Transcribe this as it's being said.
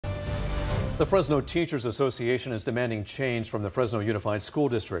The Fresno Teachers Association is demanding change from the Fresno Unified School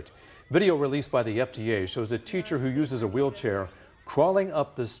District. Video released by the FTA shows a teacher who uses a wheelchair crawling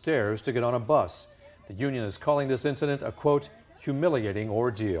up the stairs to get on a bus. The union is calling this incident a, quote, humiliating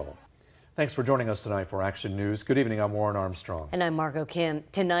ordeal. Thanks for joining us tonight for Action News. Good evening, I'm Warren Armstrong. And I'm Margot Kim.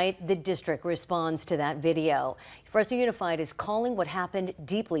 Tonight, the district responds to that video. Fresno Unified is calling what happened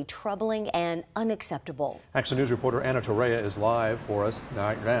deeply troubling and unacceptable. Action News reporter Anna Torrea is live for us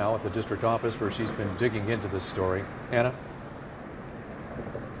right now at the district office where she's been digging into this story. Anna?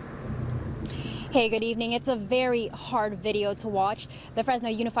 Hey, good evening. It's a very hard video to watch. The Fresno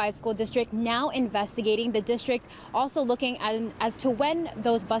Unified School District now investigating. The district also looking as to when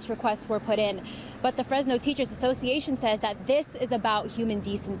those bus requests were put in. But the Fresno Teachers Association says that this is about human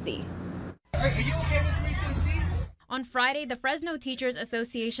decency. Are you okay with me to the seat? On Friday, the Fresno Teachers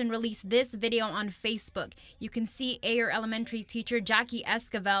Association released this video on Facebook. You can see Ayer Elementary teacher Jackie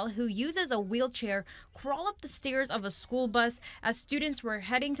Esquivel, who uses a wheelchair, crawl up the stairs of a school bus as students were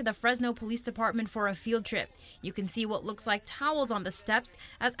heading to the Fresno Police Department for a field trip. You can see what looks like towels on the steps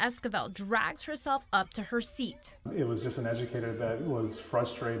as Esquivel drags herself up to her seat. It was just an educator that was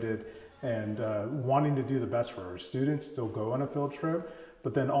frustrated and wanting to do the best for her students, still go on a field trip,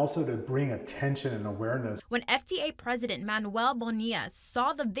 but then also to bring attention and awareness. When FTA President Manuel Bonilla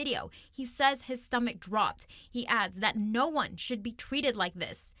saw the video, he says his stomach dropped. He adds that no one should be treated like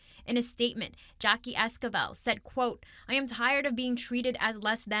this. In a statement, Jackie Esquivel said, quote, "I am tired of being treated as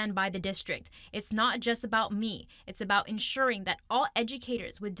less than by the district. It's not just about me. It's about ensuring that all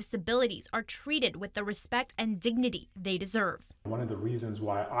educators with disabilities are treated with the respect and dignity they deserve." One of the reasons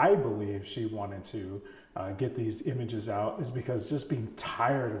why I believe she wanted to get these images out is because just being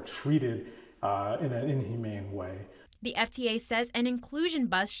tired of treated in an inhumane way. The FTA says an inclusion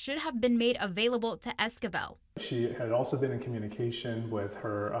bus should have been made available to Esquivel. She had also been in communication with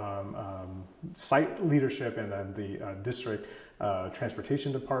her site leadership and then the district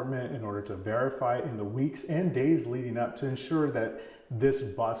transportation department in order to verify in the weeks and days leading up to ensure that this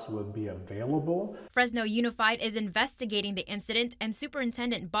bus would be available. Fresno Unified is investigating the incident, and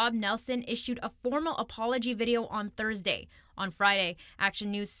Superintendent Bob Nelson issued a formal apology video on Thursday. On Friday,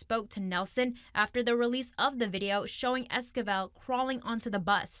 Action News spoke to Nelson after the release of the video showing Esquivel crawling onto the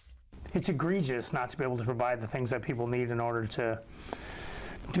bus. It's egregious not to be able to provide the things that people need in order to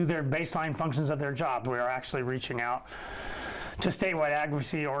do their baseline functions of their job. We are actually reaching out to statewide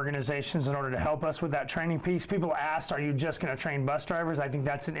advocacy organizations in order to help us with that training piece. People asked, are you just going to train bus drivers? I think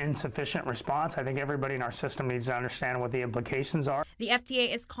that's an insufficient response. I think everybody in our system needs to understand what the implications are. The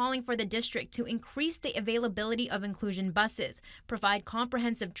FTA is calling for the district to increase the availability of inclusion buses, provide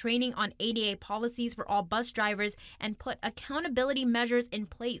comprehensive training on ADA policies for all bus drivers, and put accountability measures in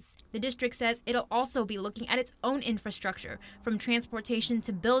place. The district says it'll also be looking at its own infrastructure, from transportation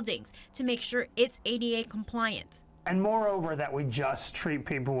to buildings, to make sure it's ADA compliant. And moreover, that we just treat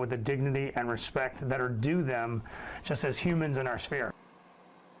people with the dignity and respect that are due them just as humans in our sphere.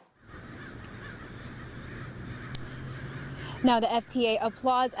 Now, the FTA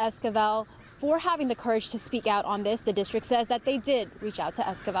applauds Esquivel for having the courage to speak out on this. The district says that they did reach out to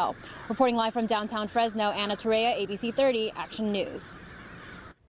Esquivel. Reporting live from downtown Fresno, Anna Torrea, ABC 30 Action News.